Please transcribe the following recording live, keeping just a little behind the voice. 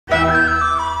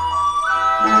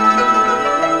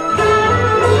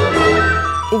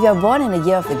If you are born in the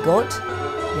year of the goat,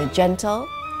 you are gentle,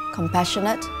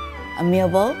 compassionate,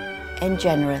 amiable, and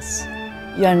generous.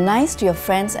 You are nice to your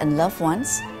friends and loved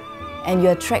ones, and you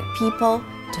attract people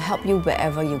to help you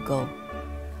wherever you go.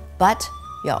 But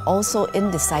you are also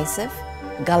indecisive,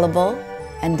 gullible,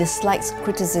 and dislikes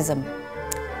criticism,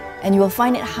 and you will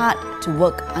find it hard to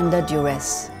work under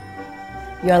duress.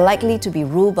 You are likely to be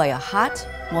ruled by your heart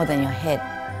more than your head,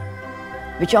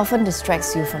 which often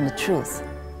distracts you from the truth.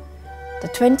 The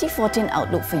 2014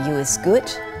 outlook for you is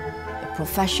good. Your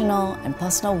professional and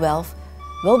personal wealth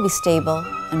will be stable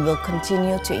and will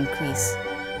continue to increase.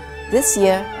 This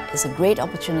year is a great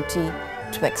opportunity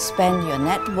to expand your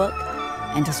network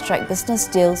and to strike business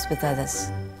deals with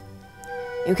others.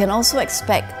 You can also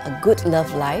expect a good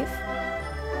love life.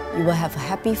 You will have a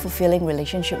happy, fulfilling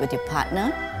relationship with your partner.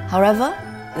 However,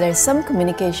 there are some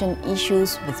communication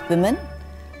issues with women,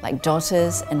 like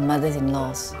daughters and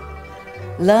mothers-in-laws.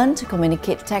 Learn to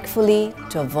communicate tactfully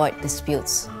to avoid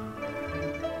disputes.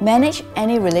 Manage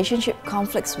any relationship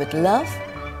conflicts with love,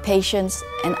 patience,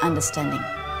 and understanding.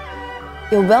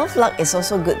 Your wealth luck is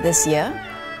also good this year,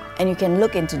 and you can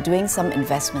look into doing some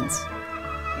investments.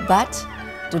 But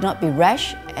do not be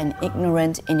rash and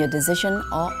ignorant in your decision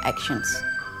or actions.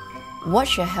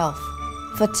 Watch your health.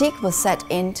 Fatigue will set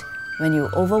in when you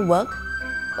overwork,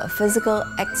 but physical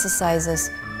exercises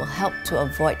will help to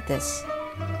avoid this.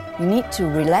 You need to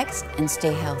relax and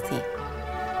stay healthy.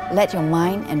 Let your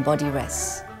mind and body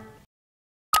rest.